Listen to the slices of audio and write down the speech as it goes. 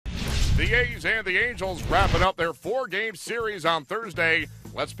The A's and the Angels wrapping up their 4-game series on Thursday.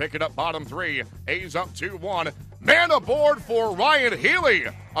 Let's pick it up bottom 3. A's up 2-1. Man aboard for Ryon Healy.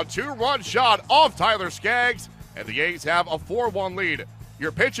 A 2-run shot off Tyler Skaggs, and the A's have a 4-1 lead.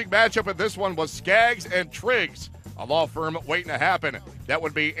 Your pitching matchup in this one was Skaggs and Triggs, a law firm waiting to happen. That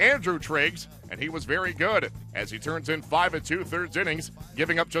would be Andrew Triggs, and he was very good as he turns in 5 2/3 innings,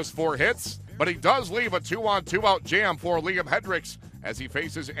 giving up just 4 hits. But he does leave a 2-on-2-out jam for Liam Hendricks as he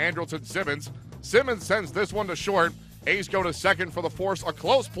faces Andrelton Simmons. Simmons sends this one to short. A's go to second for the force, a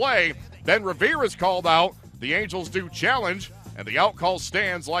close play. Then Revere is called out. The Angels do challenge, and the out call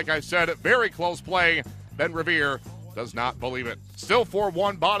stands. Like I said, very close play. Ben Revere does not believe it. Still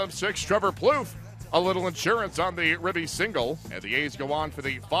 4-1, bottom 6. Trevor Plouffe, a little insurance on the Ribby single, and the A's go on for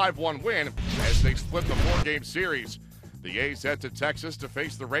the 5-1 win as they split the 4-game series. The A's head to Texas to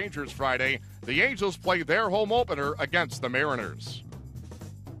face the Rangers Friday. The Angels play their home opener against the Mariners.